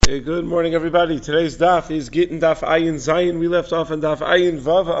Good morning, everybody. Today's daf is Gittin daf Ayin Zayin. We left off on daf Ayin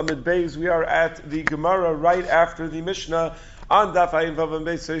Vav Amid Beis. We are at the Gemara right after the Mishnah on daf Ayin Vav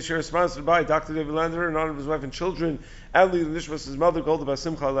Amid Beis. Today's share is sponsored by Dr. David Lander in honor of his wife and children, and Lee Nishmas, his mother, Golda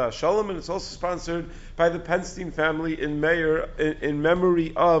Basimcha Aleh Shalom, and it's also sponsored by the Penstein family in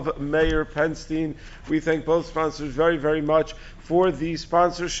memory of Mayor Penstein. We thank both sponsors very, very much for the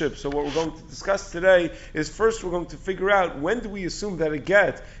sponsorship. So what we're going to discuss today is first we're going to figure out when do we assume that a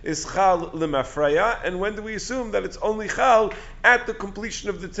get is chal lemafreya, and when do we assume that it's only chal at the completion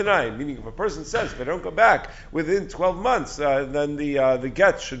of the Tanai. Meaning, if a person says, if I don't go back within 12 months, then the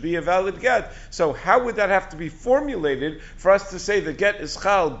get should be a valid get. So how would that have to be formulated for us to say the get is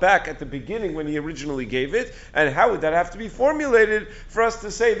chal back at the beginning when he originally gave it? And how would that have to be formulated for us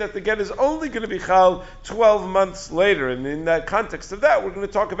to say that the get is only going to be chal 12 months later? And in that context of that, we're going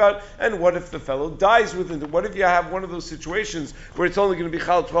to talk about, and what if the fellow dies within what if you have one of those situations where it's only going to be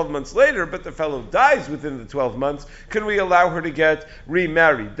chal 12 months later, but the fellow dies within the 12 months? Can we allow her to get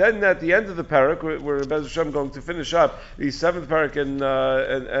remarried? Then at the end of the parak, we're Bez Hashem going to finish up the 7th parak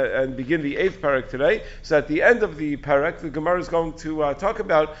and begin the 8th parak today. So at the end of the parak, the Gemara is going to talk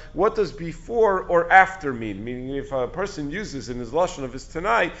about what does before or after mean. Meaning, if a person uses in his lashon of his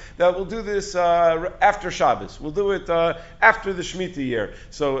Tanai, that we'll do this after Shabbos. We'll do it after the Shemitah year.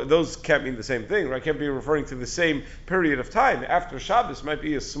 So those can't mean the same thing, right? Can't be referring to the same period of time. After Shabbos might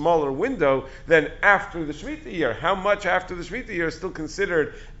be a smaller window than after the Shemitah year. How much after the Shemitah year is still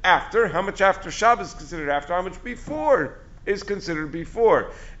considered after? How much after Shabbos is considered after? How much before is considered before?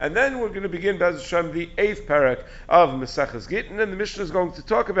 And then we're going to begin, Bez Hashem, the 8th parak of Maseches Gittin, and the Mishnah is going to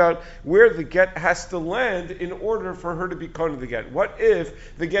talk about where the get has to land in order for her to be kona the get. What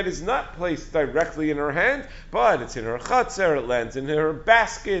if the get is not placed directly in her hand, but it's in her Chatzer, it lands in her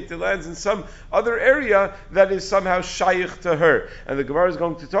basket, it lands in some other area that is somehow shaykh to her? And the Gemara is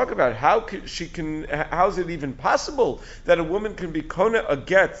going to talk about how is it even possible that a woman can be kona a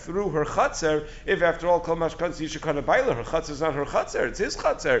get through her Chatzer if, after all, kol mashkan yisha kana baila, her Chatzer is not her Chatzer, it's his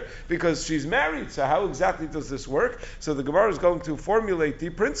Chatzer, because she's married. So how exactly does this work? So the Gemara is going to formulate the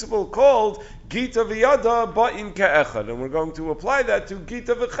principle called Gita v'yada ba'in ka'echad, and we're going to apply that to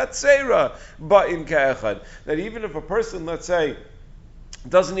Gita v'chatzera ba'in ka'echad. That even if a person, let's say,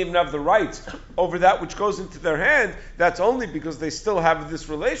 doesn't even have the rights over that which goes into their hand, that's only because they still have this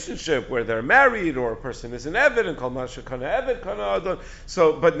relationship where they're married, or a person is an Eved, and kol masha kana Eved kana adon.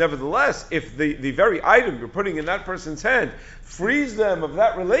 So, but nevertheless, if the very item you're putting in that person's hand frees them of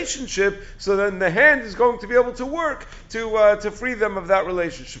that relationship, so then the hand is going to be able to work to free them of that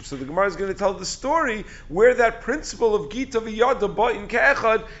relationship. So the Gemara is going to tell the story where that principle of Gita v'yada ba'in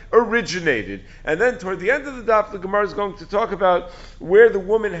ka'echad originated. And then toward the end of the daf, the Gemara is going to talk about where the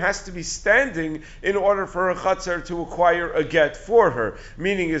woman has to be standing in order for her Chatzer to acquire a get for her.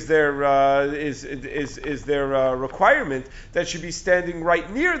 Meaning, is there a requirement that she be standing right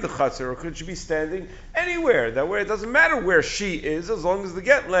near the Chatzer, or could she be standing anywhere? That way it doesn't matter where she is, as long as the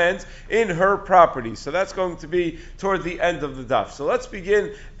get lands in her property. So that's going to be toward the end of the daf. So let's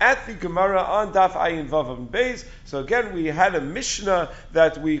begin at the Gemara on daf Ayin Vav Amid Beis. So again, we had a Mishnah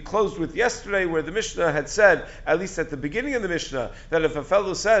that we closed with yesterday, where the Mishnah had said, at least at the beginning of the Mishnah, that if a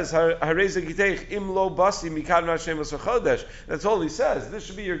fellow says, im lo basi mikad Hashem chodesh, that's all he says. This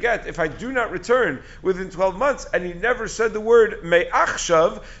should be your get if I do not return within 12 months. And he never said the word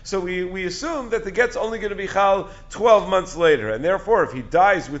me'achshav, so we assume that the get's only going to be chal 12 months later. And therefore, if he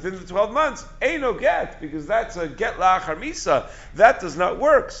dies within the 12 months, ain't no get, because that's a get la'achar misa. That does not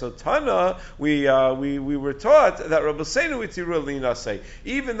work. So Tana, we were taught that Rabbi Seinu itiru linasei.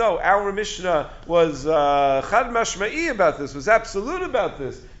 Even though our Mishnah was chad mashma'i about this, was absolute about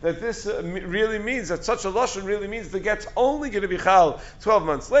this, that this really means, that such a lashon really means the get's only going to be chal 12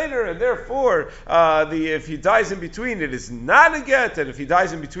 months later, and therefore, if he dies in between, it is not a get, and if he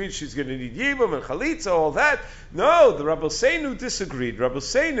dies in between, she's going to need yibum and chalitza, all that. No, the Rabbi Seinu disagreed. Rabbi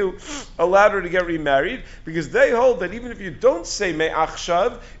Seinu allowed her to get remarried, because they hold that even if you don't say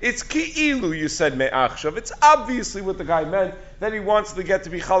me'achshav, it's ki'ilu you said me'achshav. It's obviously what the guy meant, that he wants the get to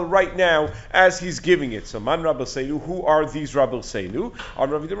be chal right now as he's giving it. So man Rabbi Seinu, who are these Rabbi Seinu? On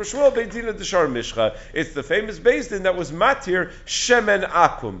Rabbi Shmuel Beis Din Deshar Mishcha. It's the famous Beis Din that was matir shemen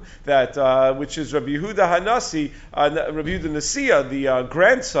akum, that which is Rabbi Yehuda Hanasi, Rabbi Yehuda Nasiya, the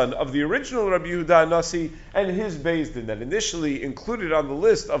grandson of the original Rabbi Yehuda Hanasi, and his Beis Din, that initially included on the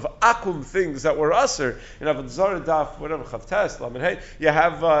list of akum things that were aser in Avodah Zarah daf, whatever chavtes lamed hey, you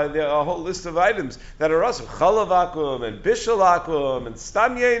have a whole list of items that are aser, chalav akum and bishul akum and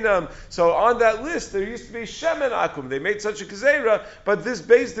stam yenam. So on that list, there used to be shemen akum. They made such a gezerah, but this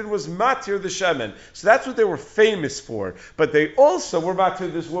Beis Din was matir the shemen. So that's what they were famous for. But they also were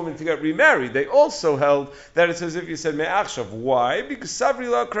matir this woman to get remarried. They also held that it's as if you said me'achshav. Why? Because Savri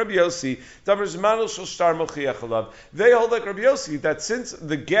la Rabbi Yossi, davar zmanu shel shtar mochiach alav. They hold like Rabbi Yossi that since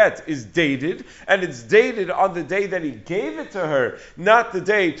the get is dated, and it's dated on the day that he gave it to her, not the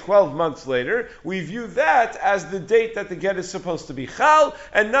day 12 months later, we view that as the date that the get is supposed to be chal,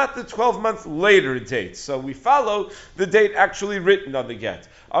 and not the 12-month later date. So we follow the date actually written on the get.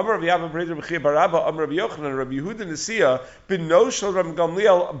 Amar Rabbi Yava Breder B'chia Barabba, Amar Rabbi Yochanan, Rabbi Yehuda Nesiya, B'no Shel Rabbi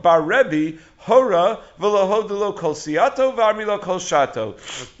Gamliel Bar Rebbe, Hora V'Lahodelo Kol Siato V'Armilo Kol Shato.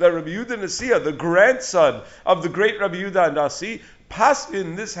 That Rabbi Yehuda Nesiya, the grandson of the great Rabbi Yehuda Nasi, passed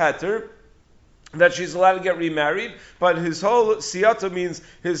in this hatter that she's allowed to get remarried, but his whole siyata means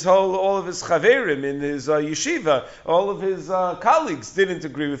all of his chaverim in his yeshiva, all of his colleagues didn't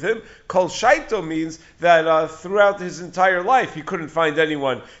agree with him. Kol shaito means that throughout his entire life he couldn't find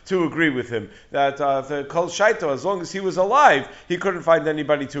anyone to agree with him. That the kol shaito, as long as he was alive, he couldn't find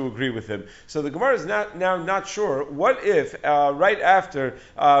anybody to agree with him. So the Gemara is now not sure. What if right after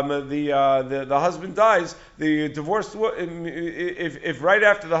the husband dies, the divorced if right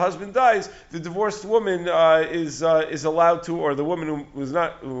after the husband dies, the divorced woman is allowed to, or the woman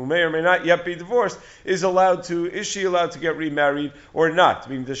who may or may not yet be divorced is she allowed to get remarried or not? I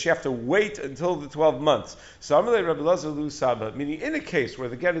mean, does she have to wait until the 12 months? So Amalei Rabbi Lazar Lu Saba, meaning in a case where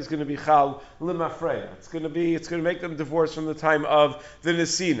the get is going to be chal limafreya, it's going to make them divorce from the time of the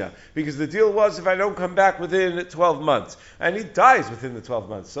nesina, because the deal was if I don't come back within 12 months, and he dies within the 12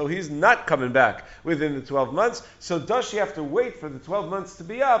 months, so he's not coming back within the 12 months. So does she have to wait for the 12 months to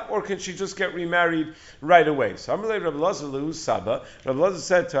be up, or can she just get remarried right away? So Amalei Rabbi Lazar Lu Saba, Rabbi Lazar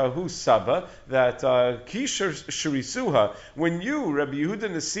said to Hu Saba that Kishar Shirisuha, when you, Rabbi Yehuda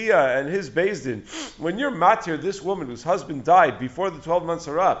Nesiya and his Beis Din, when you're matir this woman whose husband died before the 12 months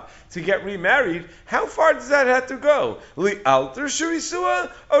are up to get remarried, how far does that have to go? Li alter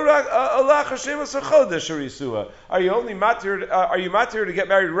Shirisuha or Allah Hashem Asachodesh Shirisuha? Are you only matir to get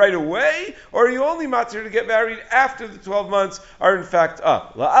married right away, or are you only matir to get married after the 12 months are in fact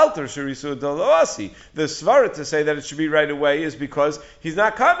up? La alter Shirisuha Daloasi. The svara to say that it should be right away is because he's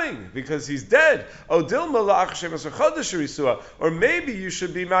not coming, because he's dead. Or maybe you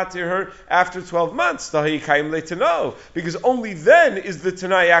should be matir her after 12 months, because only then is the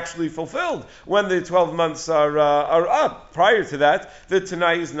Tanai actually fulfilled, when the 12 months are up. Prior to that, the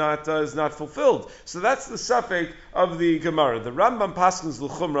Tanai is not fulfilled. So that's the suffix of the Gemara. The Rambam paskins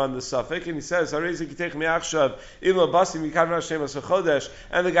l'chumra on the suffix, and he says, and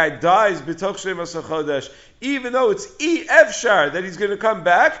the guy dies b'toch shleim chodesh, even though it's efshar that he's going to come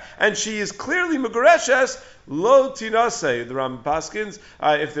back, and she is clearly megoreshes, lo tinase. The Rambam paskins,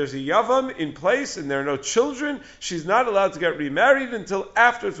 if there's a yavam in place and there are no children, she's not allowed to get remarried until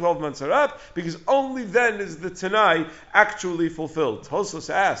after 12 months are up, because only then is the Tanai actually fulfilled. Tosos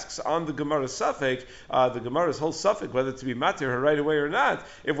asks on the Gemara suffix, the Gemara's whole suffix, whether to be matir her right away or not.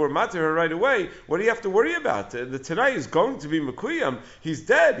 If we're matir her right away, what do you have to worry about? The Tanai is going to be mekuyam. He's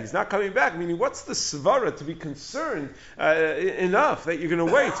dead. He's not coming back. Meaning, what's the svara to be concerned enough that you're going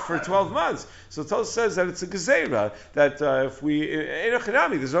to wait for 12 months? So Tosos says that it's a gezerah, that if we in a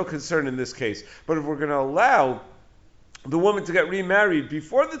chinami, there's no concern in this case. But if we're going to allow the woman to get remarried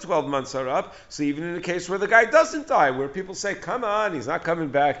before the 12 months are up, so even in a case where the guy doesn't die, where people say, come on, he's not coming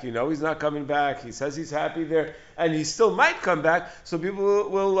back, he's not coming back, he says he's happy there, and he still might come back, so people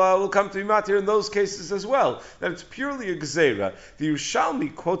will come to be matir in those cases as well. That it's purely a gzeira. The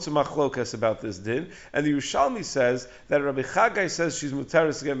Yerushalmi quotes a machlokas about this din, and the Yerushalmi says that Rabbi Chagai says she's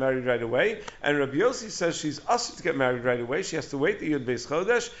muteris to get married right away, and Rabbi Yossi says she's asur to get married right away. She has to wait the Yud Beis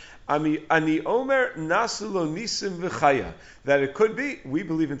Chodesh. Ani Omer Nasulo Nisim V'chaya. That it could be, we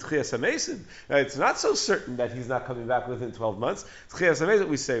believe in Tchias HaMesim. It's not so certain that he's not coming back within 12 months. Tchias HaMesim,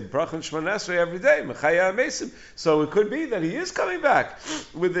 we say Brach and Shemon Esrei every day, Mechaya HaMesim. So it could be that he is coming back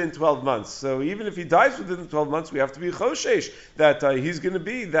within 12 months. So even if he dies within the 12 months, we have to be choshesh that he's going to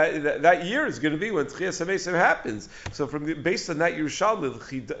be, that year is going to be when Tchias HaMesim happens. So based on that Yerushalmi,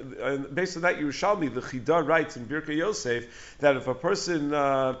 the Chida writes in Birkei Yosef that if a person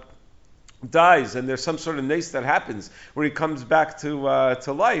dies and there's some sort of nace that happens where he comes back to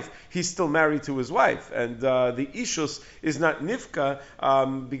life, he's still married to his wife, and the ishus is not nifka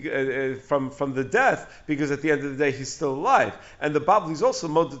from the death, because at the end of the day he's still alive. And the Babli is also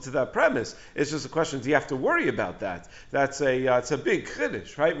molded to that premise. It's just a question: do you have to worry about that? That's it's a big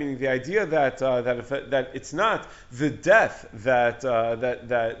chiddush, right? Meaning the idea that it's not the death that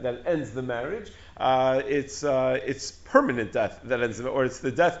ends the marriage. it's permanent death that ends, or it's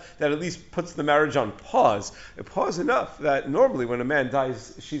the death that at least puts the marriage on pause. Pause enough that normally when a man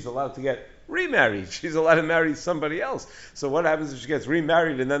dies, she's allowed to get remarried. She's allowed to marry somebody else. So what happens if she gets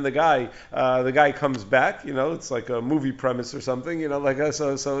remarried and then the guy comes back? It's like a movie premise or something.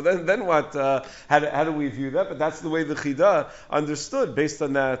 So then what? How do we view that? But that's the way the Chida understood based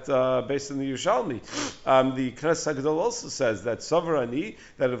on that, based on the Yerushalmi. The Knesset Hagdol also says that Savar Ani,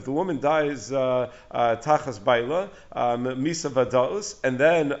 that if the woman dies tachas baila misa vadaus, and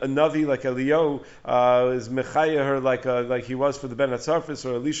then a navi like Eliyahu is mechaya her like he was for the Ben Hatzarfis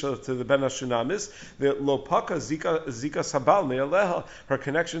or Elisha to the Ben Hashunamis, the lopaka zika sabal me'aleha, her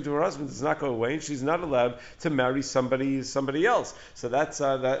connection to her husband does not go away, and she's not allowed to marry somebody else. So that's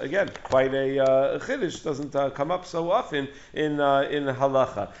that again, quite a chiddush. Doesn't come up so often in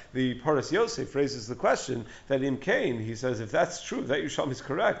halacha. The Paras Yosef raises the question that in Cain, he says, if that's true, if that Yerushalmi is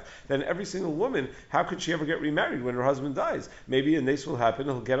correct, then every single woman, how could she ever get remarried when her husband dies? Maybe a nace will happen,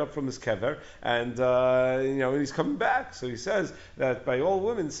 he'll get up from his kever, and and he's coming back. So he says that by all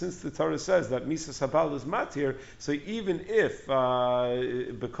women, since the Torah says that Misa Sabal is matir, so even if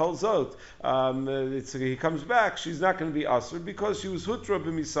Bekol Zot, he comes back, she's not going to be asur because she was hutra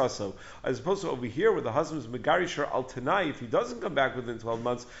b'misaso. As opposed to over here where the husband is megarisher al tanai, if he doesn't come back within 12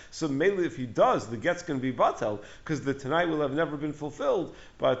 months, so mainly if he does, the get's going to be batel, because the tanai will have never been fulfilled,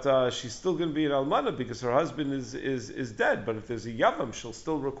 but she's still going to be an almana because her husband is dead. But if there's a yavam, she'll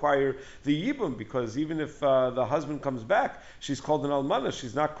still require the yibum, because even if the husband comes back, she's called an almana,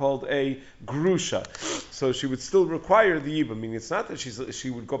 she's not called a grusha. So she would still require the yibum. Meaning it's not that she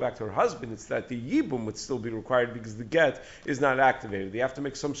would go back to her husband, it's that the yibum would still be required because the get is not activated. They have to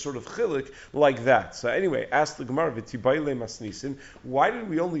make some sort of chilik like that. So anyway, ask the Gemara, v'tibayle masnisin, why did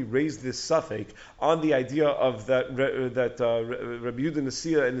we only raise this suffix on the idea of that Rabbi Yehuda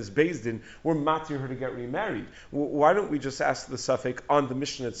Nasiya and his Beis Din were matir her to get remarried? Why don't we just ask the suffix on the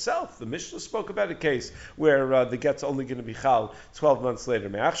Mishnah itself? The Mishnah spoke about a case where the get's only going to be chal 12 months later.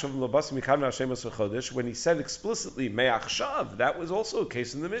 When he said explicitly me'achshav, that was also a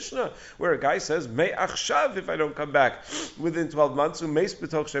case in the Mishnah where a guy says me'achshav, if I don't come back within 12 months, and he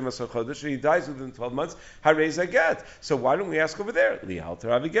dies within 12 months, harei ze get. So why don't we ask over there? That's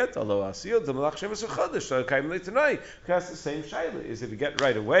the same shaila. Is it a get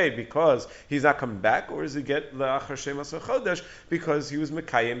right away because he's not coming back, or is it get la'achar shemas chodesh because he was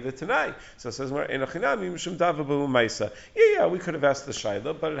mekayim the tanai? So it says, yeah, we could have asked the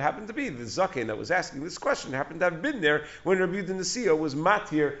shaila, but it happened to be the zaken that was asking this question happened to have been there when Rabbi Yehuda Nasiya was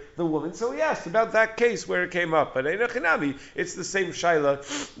matir the woman, so he asked about that case where it came up. But Einachinami, it's the same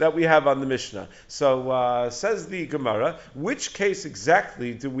shaila that we have on the Mishnah. So says the Gemara, which case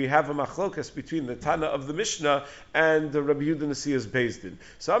exactly do we have a machlokas between the Tana of the Mishnah and the Rabbi Yehuda Nasiya's Beis Din?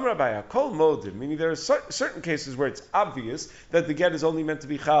 So Amar Abaya, Kol Modim, meaning there are certain cases where it's obvious that the get is only meant to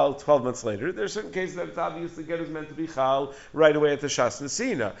be chal 12 months later. There are certain cases that it's obvious the get is meant to be chal right away at the Shas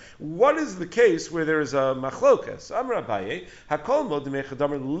Nesina. What is the case where there is a machlokas? Amar Abaye, Hakol Modim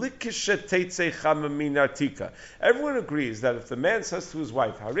Echadamar Likisha Teitze Chama Minartika. Everyone agrees that if the man says to his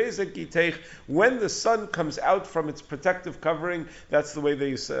wife, Hareza Giteich, when the sun comes out from its protective covering, that's the way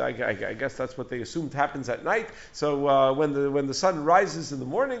they say, I guess that's what they assumed happens at night. So when the sun rises in the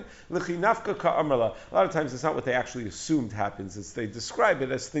morning, Lichinafka Ka'amala. A lot of times it's not what they actually assumed happens. It's they describe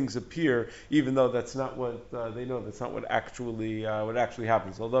it as things appear, even though that's not what they know. That's not what actually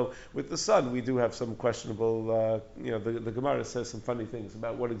happens. Although with the sun, we do have some questionable. The Gemara says some funny things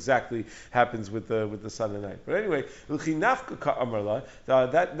about what exactly happens with the sun at night. But anyway, Lichinafka Ka'amala.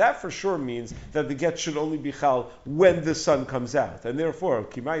 That for sure means that the get should only be chal when the sun comes out, and therefore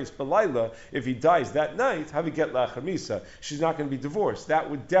Kimayis Balayla, if he dies that night, have a get la'achar misa. She's not going to be divorced. That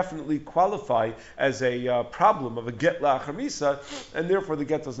would definitely qualify as a problem of a get la'achar misa, and therefore the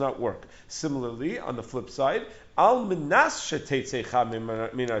get does not work. Similarly, on the flip side, al minas sheteitzecha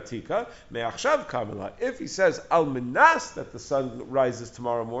minartika me'achshav kamala. If he says al minas that the sun rises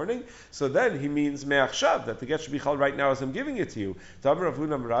tomorrow morning, so then he means me'achshav that the get should be chal right now as I'm giving it to you. Damar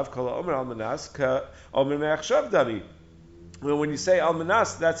Ravuna Merav kol omer al minas ka omer me'achshav dami. Well, when you say al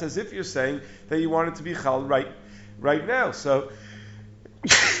minas, that's as if you're saying that you want it to be chal right now. So,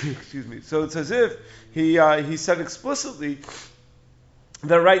 excuse me. So it's as if he said explicitly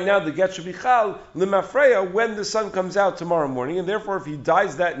that right now the get should be chal limafreya when the sun comes out tomorrow morning, and therefore if he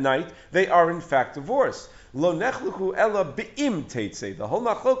dies that night, they are in fact divorced. Lo nechluchu ella be'im teitze. The whole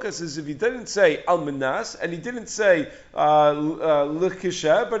machlokas is if he didn't say al minas and he didn't say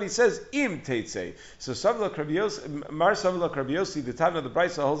l'kisha, but he says im teitze. So Savla Rabbi Yossi, Mar Savla Rabbi Yossi, the time of the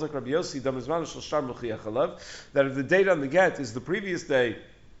Brisa holds like Rabbi Yossi, damizman shel shar mechiach alav, that if the date on the get is the previous day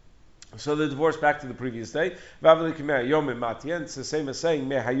So the divorce back to the previous day. And it's the same as saying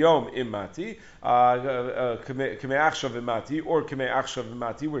mehayom imati, k'me'achshav imati, or k'me'achshav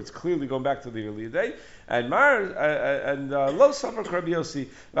imati, where it's clearly going back to the earlier day. And lo safar Rabbi Yossi,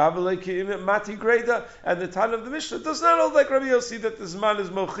 mati greda, and the Tana of the Mishnah does not hold like Rabbi Yossi that the zman is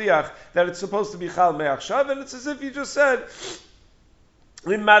mochiach, that it's supposed to be chal me'achshav, and it's as if he just said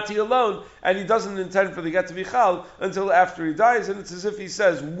in Mati alone, and he doesn't intend for the get to be chal until after he dies, and it's as if he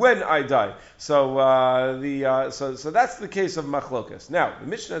says, when I die. So so that's the case of machlokas. Now, the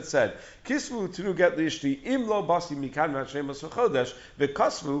Mishnah had said, Kisvu tunu get lishti im lo basi mikan ma'ashemas chodesh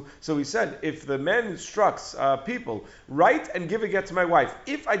v'kasvu. So he said, if the man instructs people, write and give a get to my wife,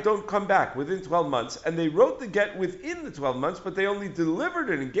 if I don't come back within 12 months, and they wrote the get within the 12 months, but they only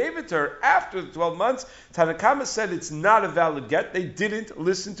delivered it and gave it to her after the 12 months, Tanakama said it's not a valid get. They didn't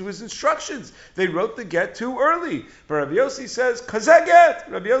listen to his instructions. They wrote the get too early. But Rabbi Yossi says, Kazeh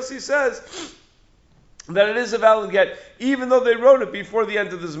get. Rabbi Yossi says that it is a valid get, even though they wrote it before the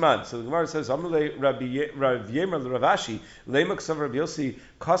end of the Zman. So the Gemara says, Amalei Rav Yemer Ravashi, Lemak Sav Rabbi Yossi,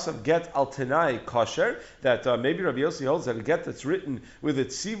 Kasav get al Tanai kosher, that maybe Rabbi Yossi holds that a get that's written with a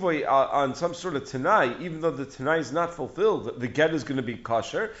tzivoy on some sort of Tanai, even though the Tanai is not fulfilled, the get is going to be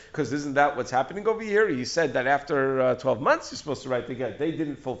kosher, because isn't that what's happening over here? He said that after 12 months you're supposed to write the get. They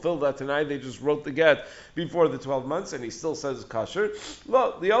didn't fulfill that Tanai, they just wrote the get before the 12 months, and he still says it's kosher.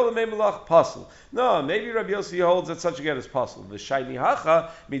 Well, the Olamei Malach Pasul. No, maybe Rabbi Yossi holds that such a get is possible. The Shaini Hacha,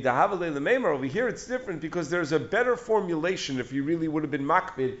 Midahavale Lemeimer, over here it's different because there's a better formulation if you really would have been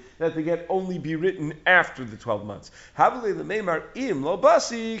makbid that the get only be written after the 12 months. Havale Lemeimer im lo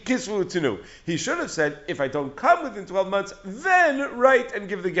basi kisvu tenu. He should have said, if I don't come within 12 months, then write and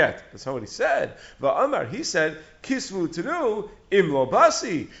give the get. That's not what he said. Va'amar, he said, kisvu tenu im lo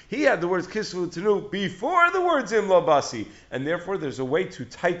basi. He had the words kisvu tenu before the words im lo basi, and therefore there's a way to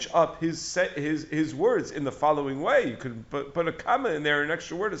touch up his words in the following way. You could put a comma in there, an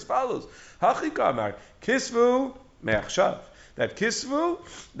extra word as follows: Hachi kamar kisvu me'achshav. That kisvu,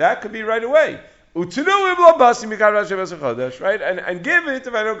 that could be right away. Utenu im lo basi mikar Hashem chodesh, right? And give it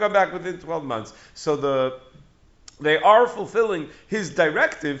if I don't come back within 12 months. So they are fulfilling his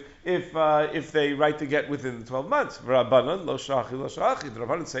directive if they write the get within the 12 months. Rabbanan lo shrachi lo shrachi. The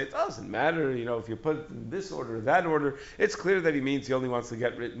Rabbanan say it doesn't matter. If you put it in this order or that order, it's clear that he means he only wants to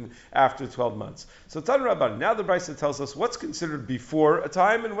get written after 12 months. So Tan Rabbanan. Now the Brisa tells us what's considered before a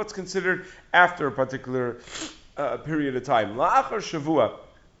time and what's considered after a particular period of time. La'achar shavua.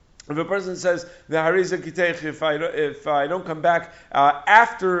 If a person says the hariza kitech, if I don't come back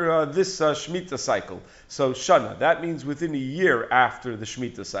after this Shemitah cycle, so shana, that means within a year after the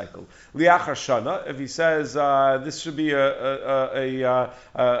Shemitah cycle. Liachar shana, if he says this should be a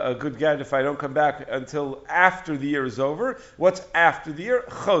good get if I don't come back until after the year is over. What's after the year?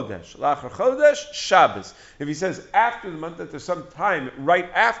 Chodesh. Liachar chodesh, Shabbos. If he says after the month, that there's some time right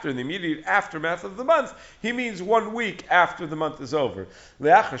after, in the immediate aftermath of the month, he means 1 week after the month is over.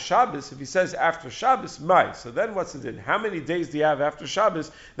 Liachar Shabbos, if he says after Shabbos, Mai. So then what's it in? How many days do you have after Shabbos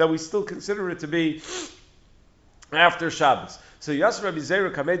that we still consider it to be after Shabbos? So Yas Rabbi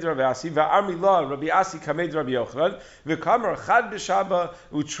Zeira Kamed Rabbi Asi va'Armila Rabbi Asi Kamed Rabbi Yochanan v'Kamar Chad b'Shaba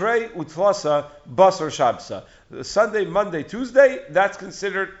u'Trei u'Tlasa Basar Shabsa. Sunday, Monday, Tuesday, that's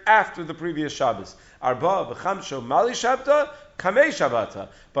considered after the previous Shabbos. Arba v'Chamsho Mali Shabta Kamei Shabbata.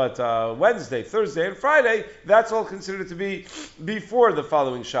 But Wednesday, Thursday, and Friday, that's all considered to be before the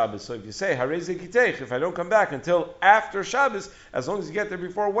following Shabbos. So if you say, Hareze Kitech, if I don't come back until after Shabbos, as long as you get there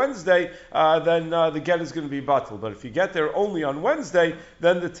before Wednesday, then the get is going to be batal. But if you get there only on Wednesday,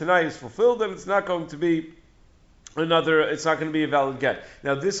 then the Tanai is fulfilled, and it's not going to be it's not going to be a valid get.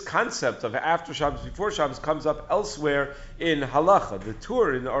 Now, this concept of after Shabbos, before Shabbos comes up elsewhere in Halacha. The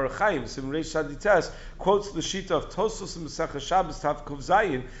Tur in Orach Chaim, Sim Reish Shadites, quotes the Shita of Tosos and Masechah Shabbos Tav Kuf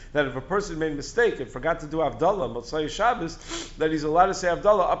Zayin, that if a person made a mistake and forgot to do Havdalah, Motzai Shabbos, that he's allowed to say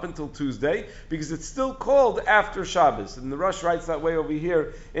Havdalah up until Tuesday, because it's still called after Shabbos. And the Rosh writes that way over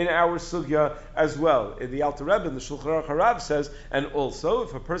here in our Sugya as well. In the Alter Rebbe, in the Shulchan Aruch Harav says, and also,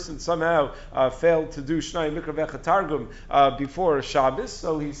 if a person somehow failed to do Shnai Mikra Vecha Targum before Shabbos,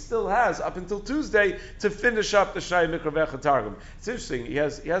 so he still has up until Tuesday to finish up the Shnai Mikra Vecha Targum. It's interesting, he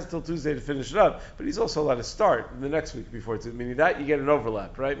has until Tuesday to finish it up, but he's also allowed to start the next week before Tuesday, meaning that you get an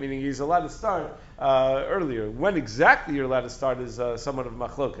overlap, right? Meaning he's allowed to start earlier. When exactly you're allowed to start is somewhat of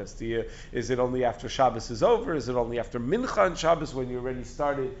machlokas. Is it only after Shabbos is over? Is it only after Mincha on Shabbos when you already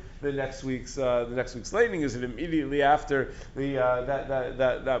started the next week's laning? Is it immediately after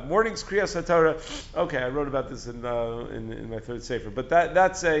that morning's Kriyas HaTorah? Okay, I wrote about this in my third sefer, but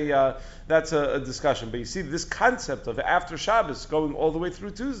that's a discussion. But you see, this concept of after Shabbos going all the way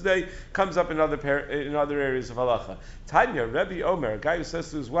through Tuesday comes up in other areas of halacha. Tanya, Rebbe Omer, a guy who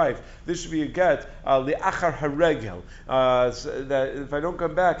says to his wife, this should be a get li'achar haregel, that if I don't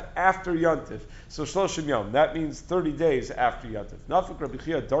come back after Yontif, so shloshim yom, that means 30 days after Yontif. Nafik Rabbi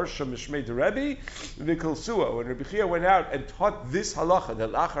Chia darsha mishmei de Rebbe v'kol sua. When Rabbi Chia went out and taught this halacha,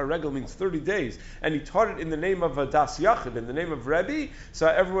 that li'achar haregel means 30 days, and he taught it in the name of Das Yachid, in the name of Rebbe, so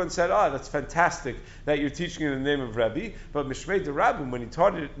everyone said, that's fantastic that you're teaching in the name of Rebbe. But Mishmei de Rabbim, when he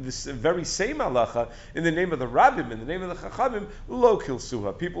taught it this very same halacha in the name of the Rabbim, in the name of the Chachamim, lo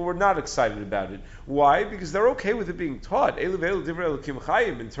kilsuha. People were not excited about it. Why? Because they're okay with it being taught. In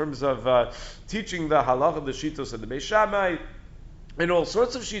terms of teaching the halacha, the shitos, and the Beis Shammai, and all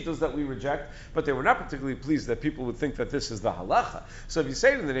sorts of shitos that we reject, but they were not particularly pleased that people would think that this is the halacha. So if you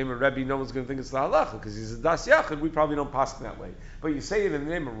say it in the name of Rebbe, no one's going to think it's the halacha, because he's a das yachid, we probably don't pass that way. But you say it in the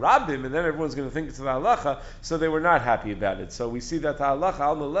name of Rabbim, and then everyone's going to think it's the halacha, so they were not happy about it. So we see that the halacha,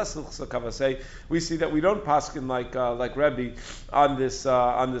 al say, we see that we don't paskin like Rebbe on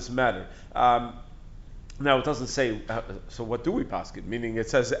this matter. Now it doesn't say, so what do we paskin? Meaning it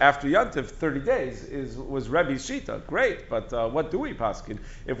says after Yantiv, 30 days was Rebbe's Shita. Great, but what do we paskin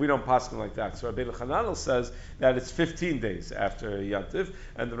if we don't paskin like that? So Rabbi Chananel says that it's 15 days after Yantiv,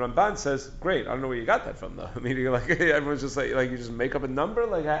 and the Ramban says, great, I don't know where you got that from though. Meaning like everyone's just like you just make up a number?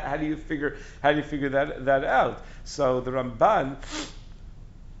 Like how do you figure that out? So the Ramban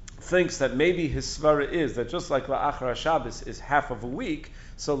thinks that maybe his svara is that just like la'achar Shabbos is half of a week,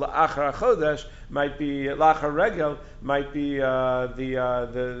 so la'achar chodesh might be la'achar regel might be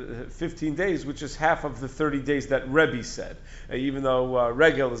the 15 days, which is half of the 30 days that Rebbe said. Even though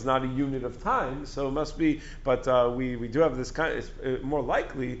regel is not a unit of time, so it must be. But we do have this kind. It's more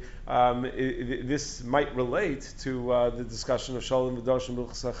likely this might relate to the discussion of Shalom v'Doshim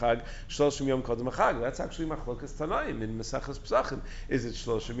B'Chas Chag Shloshim Yom Kodem Chag. That's actually Machlokas Tanaim in Mesachas Pesachim. Is it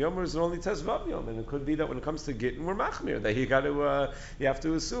Shloshim Yom or is it only Tezvav Yom? And it could be that when it comes to Gittin, we're Machmir. That you have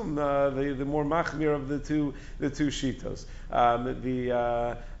to assume the more Machmir of the two shitos.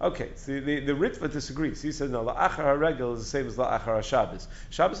 Okay, so the Ritva disagrees. He says no, la'achar haregel is the same as la'achar Shabbos.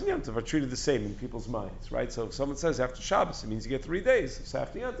 Shabbos and Yom Tov are treated the same in people's minds, right? So if someone says after Shabbos, it means you get 3 days. So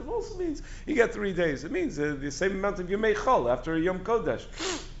after Yom Tov also means you get 3 days. It means the same amount of Yomei Chol after a Yom Kodesh.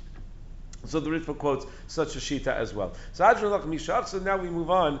 So the Ritva quotes such a shita as well. So Adrelach Mishach. So now we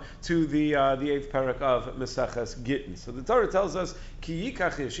move on to the 8th parak of Meseches Gittin. So the Torah tells us Ki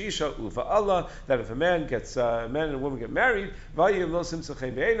yikach yeshisha uva Allah, that if a man and a woman get married, vayim lo simcha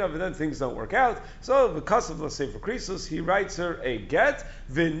be'enav, and then things don't work out. So because of let's say for Krisus, he writes her a get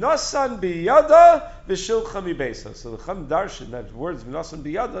v'nosan biyada v'shilcha mibeisa. So the Chum Darshan, that words v'nosan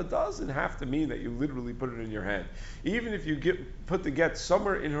biyada doesn't have to mean that you literally put it in your hand. Even if you put the get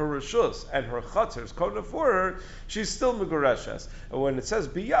somewhere in her rishus and her Chatzer is kona for her, she's still megoreshes. And when it says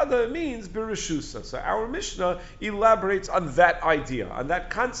biyada, it means birishusa. So our Mishnah elaborates on that idea, on that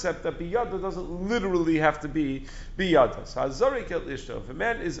concept that biyada doesn't literally have to be biyada. So hazorik el ishto. If a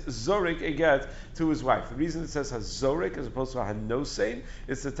man is zorik a get to his wife, the reason it says hazorik as opposed to hanosein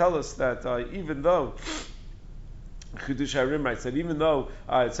is to tell us that even though Chidush Harim writes that even though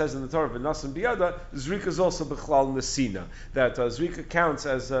it says in the Torah v'nasan biyada, Zrika is also b'chlal nesina. That Zrika counts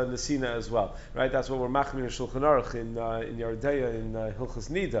as nesina as well, right? That's what we're machmir in Shulchan Aruch in Yardeya in Hilchos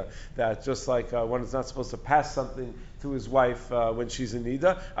Nida. That just like one is not supposed to pass something to his wife when she's in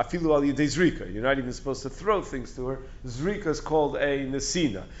Nida, afilu al yedei Zrika. You're not even supposed to throw things to her. Zrika is called a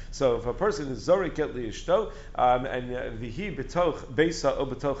nesina. So if a person is zorik et liishto and vihi betoch beisa o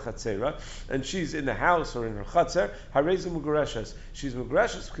betoch chatzera, and she's in the house or in her chatzer, harezi mugareshes. She's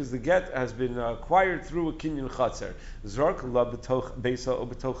mugareshes because the get has been acquired through a kinyan chatzer. Zark la betoch beisa o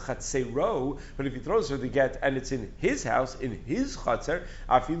betoch chatzero. But if he throws her the get and it's in his house, in his chatzer,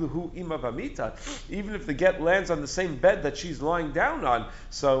 afilu hu ima vamita, even if the get lands on the same bed that she's lying down on,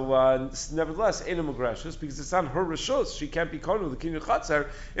 so nevertheless, ain't a mugrashus because it's on her rishus. She can't be konu the kinyan chatzer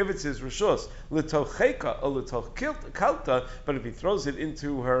if it's his rishus. Litocheka or litoch kalta, but if he throws it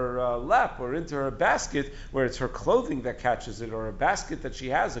into her lap or into her basket, where it's her clothing that catches it, or a basket that she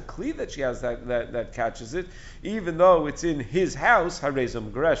has, a kli that she has that catches it, even though it's in his house,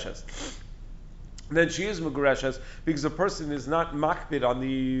 harezum greshas. then she is Megureshes, because a person is not makbid on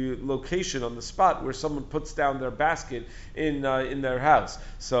the location, on the spot where someone puts down their basket in their house.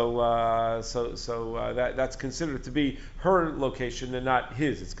 That's considered to be her location and not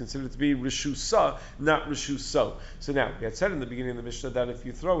his. It's considered to be Rishusa, not Rishuso. So now, we had said in the beginning of the Mishnah that if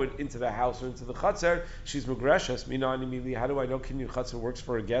you throw it into the house or into the Chatzer, she's Megureshes. How do I know Kinyan Chatzer works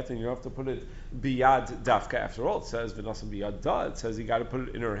for a get and you don't have to put it biyad dafka? After all, it says V'nasan biyad da. It says you got to put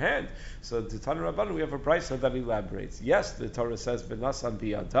it in her hand. So the Tana Rabban, we have a brisa that elaborates. Yes, the Torah says v'nasan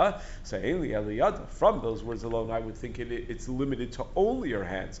biyada, so ainli eliyada. From those words alone, I would think it's limited to only your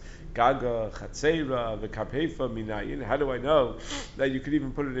hands. Gaga, chatzera, v'karpefa, minayin. How do I know that you could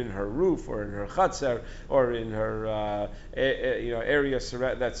even put it in her roof or in her chatzer or in her area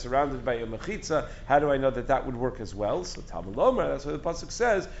that's surrounded by a mechitza? How do I know that would work as well? So Talmud Lomar, that's what the pasuk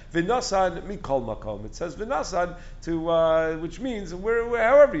says. V'nasan mikol makom. It says v'nasan which means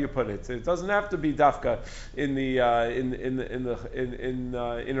however you put it. It doesn't have to be dafka in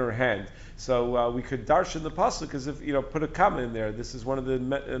her hand. So we could darshan the pasuk as if put a comma in there. This is one of the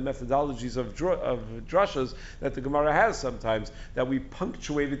methodologies of drashas that the Gemara has sometimes, that we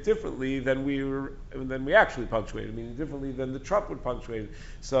punctuate it differently than we actually punctuate it, meaning differently than the Trop would punctuate it.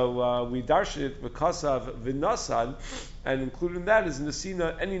 So we darshan it because of v'nasan, and included in that is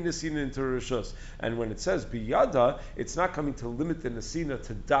Nesina, any Nesina into Rishus. And when it says Biyada, it's not coming to limit the Nesina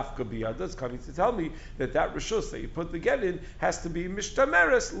to Dafka Biyada, it's coming to tell me that Rishus that you put the get in has to be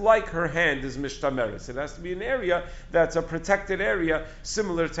Mishtameres, like her hand is Mishtameres. It has to be an area that's a protected area,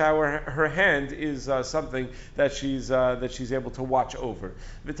 similar to how her hand is something that she's able to watch over.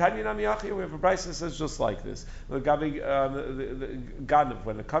 V'tanya Namiyachi, we have a brisa that says just like this. The Ganav,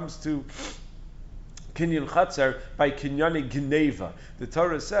 when it comes to Kinyan Chatzer by Kinyane Geneva. The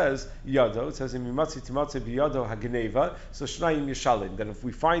Torah says Yado. It says in Mimatzi Timatze Biyado HaGeneva. So Shnayim Yishalim. That if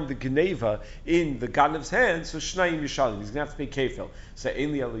we find the Geneva in the Ganev's hand, so Shnayim Yishalim. He's going to have to pay kefil. So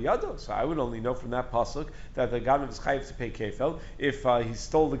Ein Li Yado. So I would only know from that pasuk that the Ganev is chayiv to pay kefil if he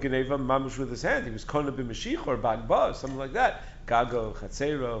stole the Geneva mamash with his hand. He was kona b'mashich or bagba or something like that. Gago,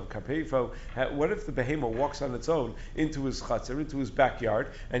 Chatzero, Karpeifo. What if the behemoth walks on its own into his Chatzer, into his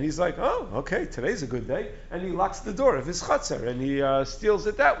backyard, and he's like, oh, okay, today's a good day, and he locks the door of his Chatzer, and he steals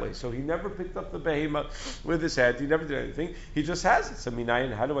it that way. So he never picked up the behemoth with his hand, he never did anything, he just has it. So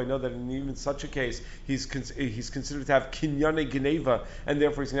Minayin, how do I know that in even such a case, he's considered to have Kinyane Geneva, and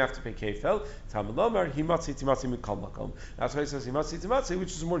therefore he's going to have to pay Kefel? Talmud Lomar, Himatzi Timatzi Mikal Makom. That's why he says Himatzi Timatzi,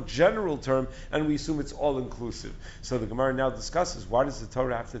 which is a more general term, and we assume it's all inclusive. So the Gemara now discusses, why does the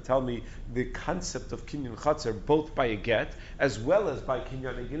Torah have to tell me the concept of Kinyan Chatzer both by a get as well as by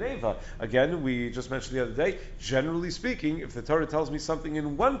Kinyan Geneva? Again, we just mentioned the other day, generally speaking, if the Torah tells me something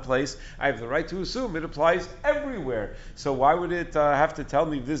in one place, I have the right to assume it applies everywhere. So why would it have to tell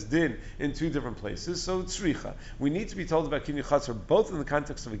me this din in two different places? So it's Tzricha. We need to be told about Kinyan Chatzer both in the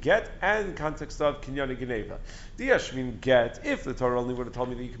context of a get and in the context of Kinyan Geneva. Diyash mean get, if the Torah only would have told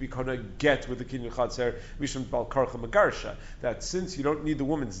me that you could be gonna get with the Kinyan Chatzer, Mishum Bal Karcha Magarsha, that since you don't need the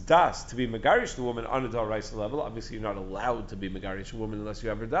woman's das to be megarish the woman on a daraisa level, obviously you're not allowed to be megarish a woman unless you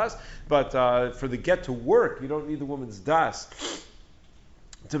have her das, but for the get to work, you don't need the woman's das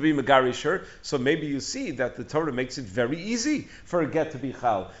to be megarisher. So maybe you see that the Torah makes it very easy for a get to be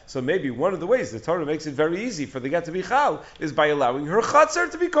chal. So maybe one of the ways the Torah makes it very easy for the get to be chal is by allowing her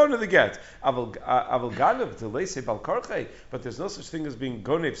chatzar to be kona the get. Aval ganav to leise bal karche, but there's no such thing as being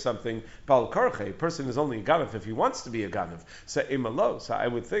gonev something bal karche. A person is only a ganav if he wants to be a ganav. So imalo. So I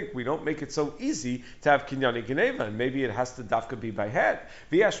would think we don't make it so easy to have kinyani geneva, and maybe it has to dafka be by head.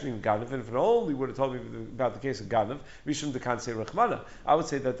 V'yashmin ganav, and if it only would have told me about the case of ganav, v'shum dekanse rechmana, I would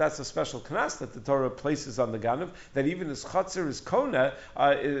say that that's a special knas that the Torah places on the ganav, that even his chatzir is kona,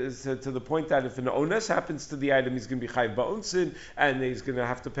 is to the point that if an ones happens to the item, he's going to be chayv ba'onsin, and he's going to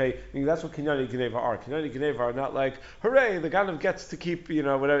have to pay. I mean, that's what kinyani geneva are. Kinyani geneva are not like, hooray, the ganav gets to keep,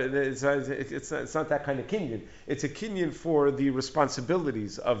 whatever. It's not that kind of kinyan. It's a kinyan for the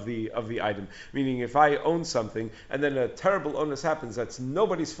responsibilities of the item. Meaning, if I own something and then a terrible onus happens, that's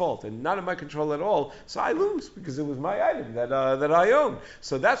nobody's fault and not in my control at all, so I lose because it was my item that I own.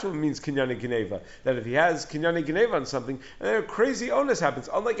 So that's what it means kinyane geneva. That if he has kinyane geneva on something, and then a crazy onus happens,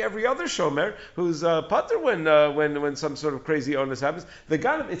 unlike every other shomer who's pater when some sort of crazy onus happens, the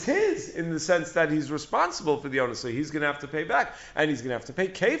ganav, it's his in the sense that he's responsible for the onus, so he's going to have to pay back, and he's going to have to pay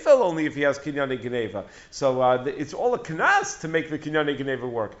kefel only if he has kinyane geneva. So it's all a knas to make the kinyane geneva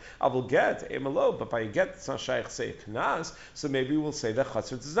work. I will get emalo, but by a get it's not shaykh say a knas. So maybe we'll say that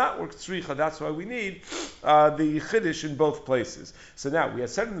chatzar does not work tzricha. That's why we need the chiddush in both places. So now we have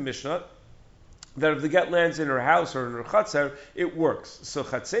said in the Mishnah that if the get lands in her house or in her Chatzer, it works. So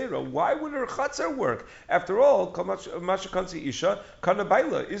Chatzera, why would her Chatzer work? After all, Mashakansi Isha, Kana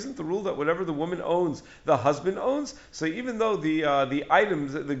Baila, isn't the rule that whatever the woman owns, the husband owns? So even though the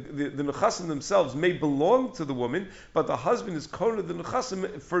items, the Nechasim themselves may belong to the woman, but the husband is Kona the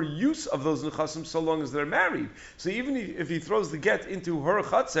Nechasim for use of those Nechasim so long as they're married. So even if he throws the get into her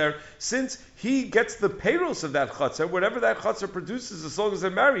Chatzer, since he gets the payros of that Chatzer, whatever that Chatzer produces as long as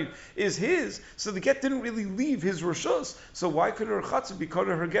they're married is his, so the get didn't really leave his rishus. So why could her Chatzer be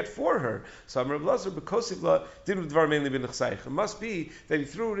Kona her get for her? So Amar Blazer, Bekosivla, didn't Dvar mainly bin Chsaich. It must be that he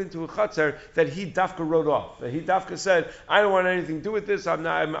threw it into a Chatzer that he dafka wrote off. That he dafka said, I don't want anything to do with this,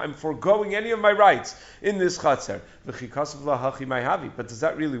 I'm foregoing any of my rights in this Chatzer. But does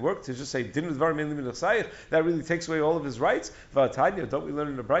that really work? To just say, didn't Dvar mainly bin Chsaich? That really takes away all of his rights? V'atanya, don't we learn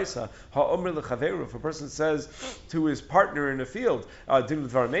in the Brisa? Ha'omer lechaveru, if a person says to his partner in a field, didn't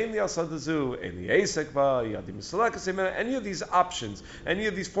Dvar mainly al sadazu, any of these options, any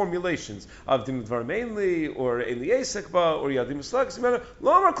of these formulations of Dim Dvar mainly or Eliesekba or Yadim Slak,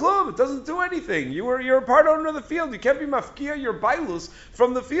 Lomar Klub, it doesn't do anything. You're a part owner of the field. You can't be mafkia your bailus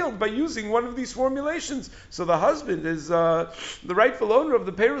from the field by using one of these formulations. So the husband is the rightful owner of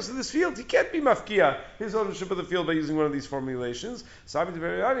the payros of this field. He can't be mafkia his ownership of the field by using one of these formulations.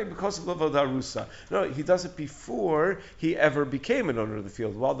 Because of Lavodarusa. No, he does it before he ever became an owner of the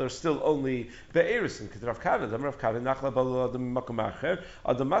field, while they're still only be'erisin.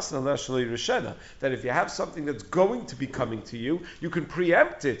 That if you have something that's going to be coming to you, you can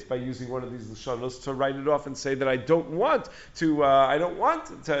preempt it by using one of these lashonos to write it off and say that I don't want to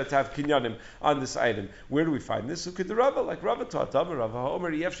have kinyanim on this item. Where do we find this? Like Rava taught,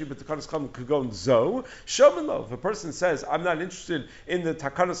 if a person says, I'm not interested in the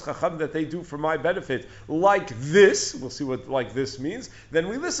takanas chacham that they do for my benefit, like this, we'll see what like this means, then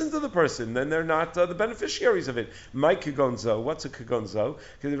we listen to the person, then they're not the beneficiaries of it. My kigonzo, what's a kigonzo?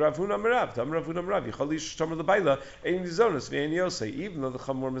 Even though the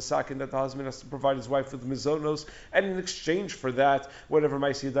chamor misakin that the husband has to provide his wife with mizonos, and in exchange for that, whatever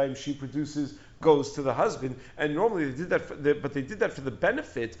ma'aseh yadayim she produces goes to the husband, and normally they did that, but they did that for the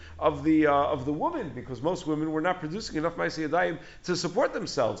benefit of the woman, because most women were not producing enough ma'aseh yadayim to support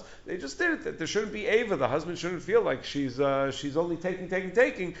themselves. They just did it. There shouldn't be ava. The husband shouldn't feel like she's only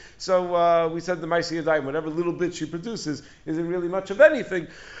taking. So we said the ma'aseh yadayim, whatever little bit she produces, isn't really much of anything.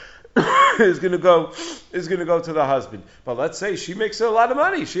 is going to go to the husband. But let's say she makes a lot of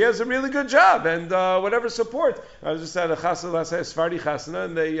money. She has a really good job and whatever support. I was just at a chasana last night, a Sephardi chasana,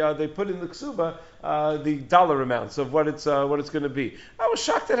 and they put in the ksuba the dollar amounts of what it's going to be. I was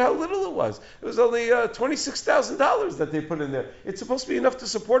shocked at how little it was. It was only $26,000 that they put in there. It's supposed to be enough to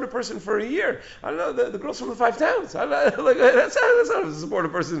support a person for a year. I don't know, the girls from the 5 towns. I don't know, that's not enough to support a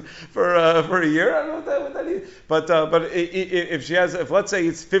person for a year. I don't know what that is. But if let's say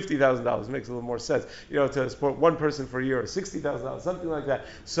it's $50,000, it makes a little more sense. To support one person for a year, or $60,000, something like that.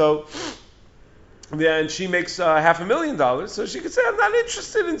 So. And she makes $500,000, so she could say, I'm not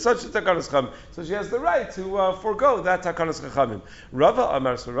interested in such a takanas chachamim. So she has the right to forego that takanas chachamim. Rava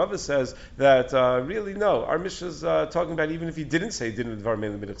Amar, so Rava says that really no, our Mishnah is talking about even if he didn't say didn't dvar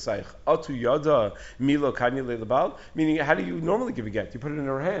melim b'nechsaych atu yada milo kanya le'lebal, meaning how do you normally give a get? You put it in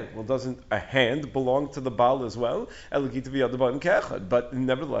her hand. Well, doesn't a hand belong to the baal as well? But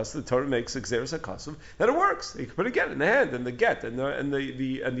nevertheless, the Torah makes exeris hakasav that it works. You can put a get in the hand, and the get and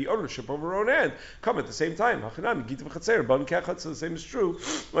the ownership over her own hand come at the same time. So the same is true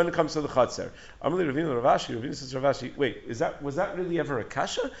when it comes to the Chatzer. Ravina says, Ravashi, wait, was that really ever a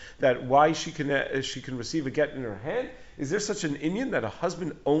kasha? That why she can receive a get in her hand? Is there such an inyan that a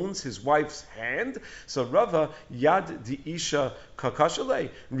husband owns his wife's hand? So Rava yad di isha kakashale.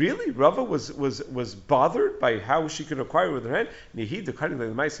 Really, Rava was bothered by how she could acquire with her hand.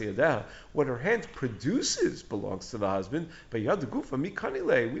 What her hand produces belongs to the husband. But yad gufa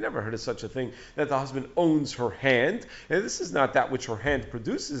mikanile. We never heard of such a thing that the husband owns her hand. And this is not that which her hand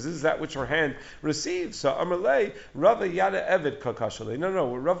produces. This is that which her hand receives. So Amalei Rava yada eved kakashale. No.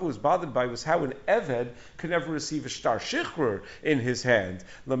 What Rava was bothered by was how an eved could never receive a shtar shichrur in his hand.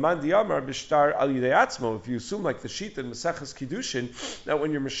 Laman diamar b'shtar al yidei atzmo. If you assume like the sheet in Maseches Kiddushin, that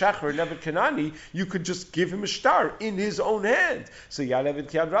when you're Meshachar Nevet Kanani, you could just give him a shtar in his own hand. So Yad Eved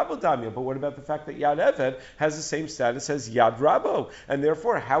Ki Yad Rabo Damya. But what about the fact that Yad Eved has the same status as Yad Rabo? And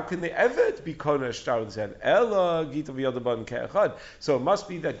therefore, how can the Eved be Kona a shtar with his hand? Ella Gito v'Yadaban Ke'echad. So it must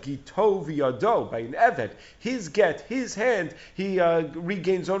be that Gito v'Yado, by an Eved, his get, his hand, he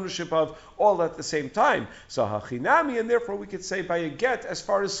regains ownership of all at the same time. So hachinami, and therefore we could say by a get, as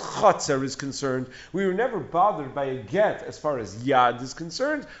far as Chatzer is concerned, we were never bothered by a get as far as Yad is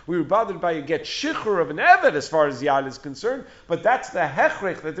concerned. We were bothered by a get shichur of an Eved as far as Yad is concerned. But that's the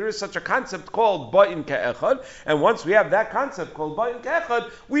hechrich, that there is such a concept called Ba'in Ka'echad. And once we have that concept called Ba'in Ka'echad,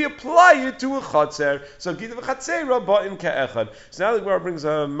 we apply it to a Chatzer. So Gittin v'chatzera Ba'in Ka'echad. So now the Gemara brings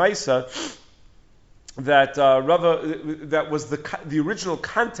a Maisa that Rava, that was the original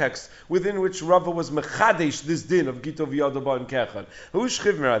context within which Rava was mechadesh this din of Gito v'yadaba and kechad.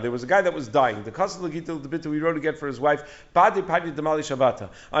 There was a guy that was dying. The kasel Gito the bitu he wrote again for his wife. Badi padi demali Shabbata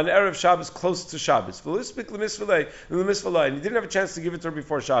on erev Shabbos close to Shabbos. V'lispik lemisvalei, and he didn't have a chance to give it to her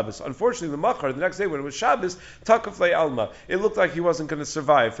before Shabbos. Unfortunately, the machar the next day when it was Shabbos, takaflei alma. It looked like he wasn't going to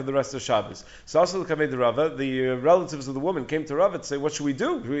survive for the rest of Shabbos. So also the Rava, the relatives of the woman came to Rava to say, "What should we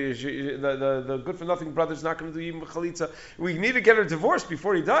do? The good for nothing brother's not going to do even chalitza. We need to get her divorced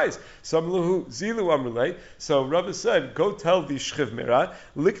before he dies." So Rava said, "Go tell the shchiv mera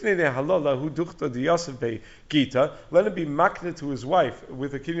liknei halala hu duchta di Yosef be Gita. Let him be makna to his wife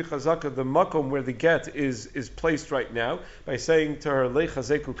with a kinyan chazaka, the makom where the get is placed right now, by saying to her le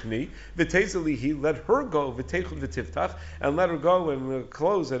chazeku kni v'tezalihi, let her go v'teichud v'tiftach, and let her go and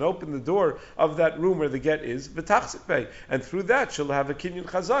close and open the door of that room where the get is v'tachzik be, and through that she'll have a kinyan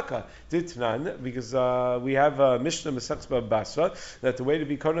chazaka ditnan, because we have a Mishnah Mesechus Basra that the way to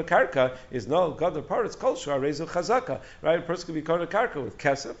be kona karka is no gadol paritz kol shar rezu chazaka. Right, a person can be kona karka with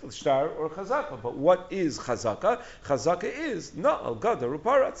kesef, with shtar, or chazaka. But what is chazaka? Chazaka is no gadol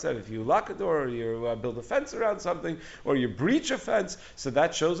paritz. And if you lock a door, or you build a fence around something, or you breach a fence, so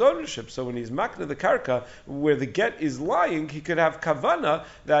that shows ownership. So when he's makna the karka where the get is lying, he could have kavana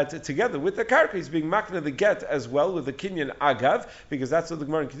that together with the karka he's being makna the get as well with the kinyan agav, because that's what the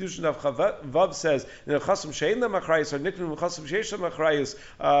Gemara in Kiddushin of Vav says. Nechasim shein lemachrayis or niknu nechasim sheish lemachrayis.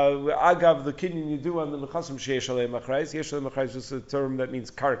 Agav the kinyan you do on the nechasim sheish lemachrayis. Yesh lemachrayis is a term that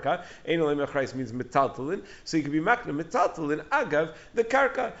means karka. Ein lemachrayis means metaltalin. So you can be makna metaltalin agav the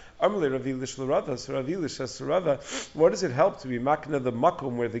karka. Amle Rav Elish l'Rava. So Rav Elish says to Rava, what does it help to be makna the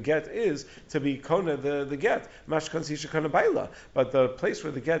makom where the get is to be kona the get? Mashkan sisha kana baila. But the place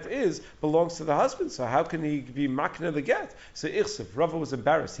where the get is belongs to the husband. So how can he be makna the get? So Ichsev, Rava was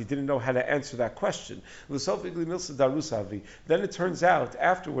embarrassed. He didn't know how to answer that question. Then it turns out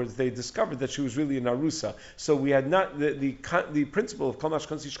afterwards they discovered that she was really an arusa. So we had not the principle of kol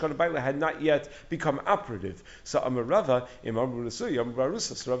mashkan sisha kana baila had not yet become operative. So Amar Rava imar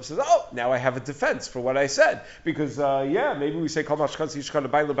arusa. So Rava says, oh, now I have a defense for what I said. Because, maybe we say, Kol Mashkan Yishkan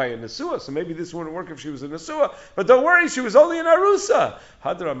Baila by a Nesua, so maybe this wouldn't work if she was a Nesua. But don't worry, she was only an Arusa.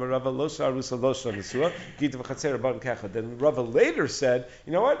 Then Rava later said,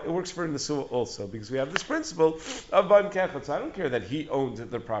 you know what, it works for a Nesua also, because we have this principle of Ban Kechad. So I don't care that he owned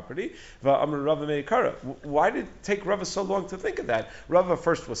the property. Why did it take Rava so long to think of that? Rava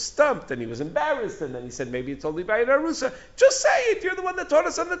first was stumped, and he was embarrassed, and then he said, maybe it's only by an Arusa. Just say it, you're the one that taught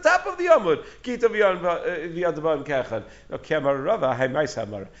us on the top of the Amud.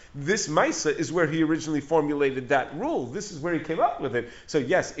 This Maisa is where he originally formulated that rule. This is where he came up with it. So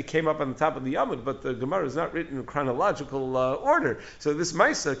yes, it came up on the top of the Amud, but the Gemara is not written in chronological order. So this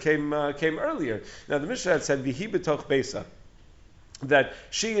Maisa came earlier. Now the Mishnah had said, Vihi b'toch beisa, that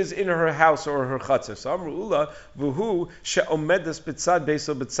she is in her house or her chatzer. So Amru Ula v'hu she'omedas b'tzad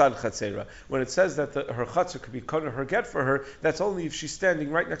beiso b'tzad chatzera. When it says that her chatzer could be kona her get for her, that's only if she's standing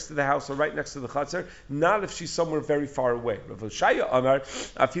right next to the house or right next to the chatzer, not if she's somewhere very far away. Rav Hoshaya Amar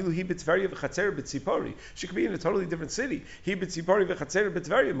afilu hi b'tveria v'chatzera b'tzipori. She could be in a totally different city. Hi b'tzipori v'chatzera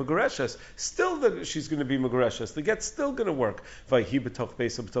b'tveria megureshes. Still, she's going to be megureshes. The get's still going to work. V'hi b'toch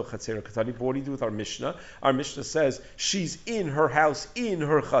beiso b'toch chatzera katani. But what do you do with our Mishnah? Our Mishnah says she's in her house, in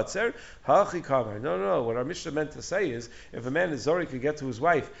her chatzer. No. What our Mishnah meant to say is, if a man is Zori could get to his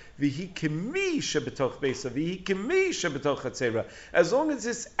wife, as long as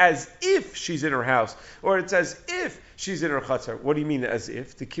it's as if she's in her house, or it's as if she's in her chatzer. What do you mean as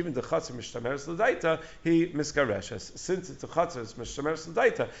if? The kivin the chatzer mishtameres l'daita, he miskareshes. Since it's a chatzer, it's mishtameres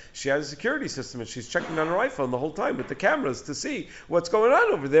l'daita. She has a security system and she's checking on her iPhone the whole time with the cameras to see what's going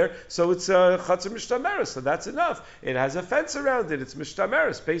on over there. So it's a chatzer mishtameres. So that's enough. It has a fence around it. It's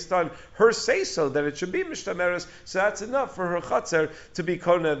mishtameres based on her say so that it should be mishtameres. So that's enough for her chatzer to be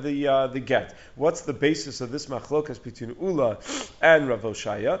kona the get. What's the basis of this machlokas between Ula and Rav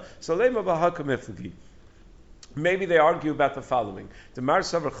Hoshaya? So lema b'haka miflagi. Maybe they argue about the following. The Mar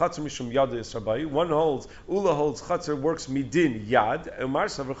Savar Chatzer Mishum Yad Yisrabai. One holds, Ula holds Chatzer works midin Yad, and Mar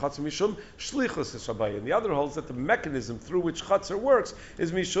Savar Chatzer Mishum Shlichus Yisrabai. And the other holds that the mechanism through which Chatzer works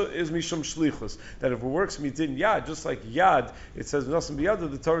is Mishum Shlichus. That if it works midin Yad, just like Yad, it says Nasim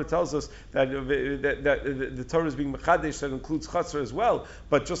Biyad, the Torah tells us that the Torah is being Mechadesh, that includes Chatzer as well.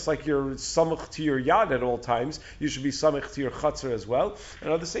 But just like you're Samach to your Yad at all times, you should be Samach to your Chatzer as well.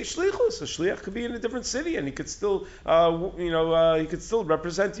 And others say Shlichus. A Shliach could be in a different city, and he could still, he could still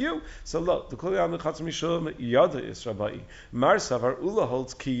represent you. So look, the Kol Chatzer Mishum Yada Yisrabai. Mar Savar Ula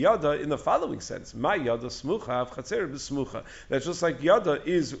holds Ki Yada in the following sense: Ma Yada Smucha Av Chatzer B'Smucha. That's just like Yada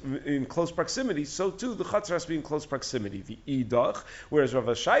is in close proximity, so too the Chatzer has to be in close proximity. The Idach, whereas Rav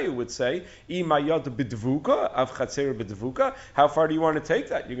Ashayu would say, Ma Yada B'Dvuka Av Chatzer B'Dvuka. How far do you want to take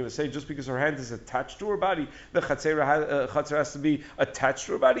that? You're going to say just because her hand is attached to her body, the Chatzer has to be attached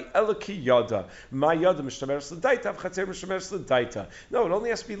to her body? Ela Ki Yada. Ma Yada Mishtameres L'Daita Av Chatzer Mishtameres L'Daita. No, it only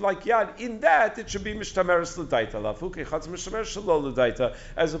has to be like Yad. In that, it should be Mishtameres L'Daita. Lafuke Chatzer Mishtameres Shelo L'Daita,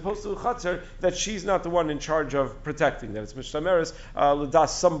 as opposed to a Chatzer that she's not the one in charge of protecting. That it's Mishtameres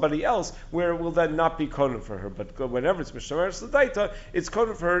L'Das somebody else, where it will then not be Kohen for her. But whenever it's Mishtameres L'Daita, it's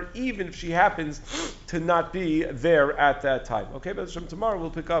Kohen for her, even if she happens to not be there at that time. Okay, but from tomorrow we'll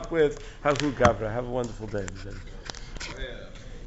pick up with Hahu Gavra. Have a wonderful day.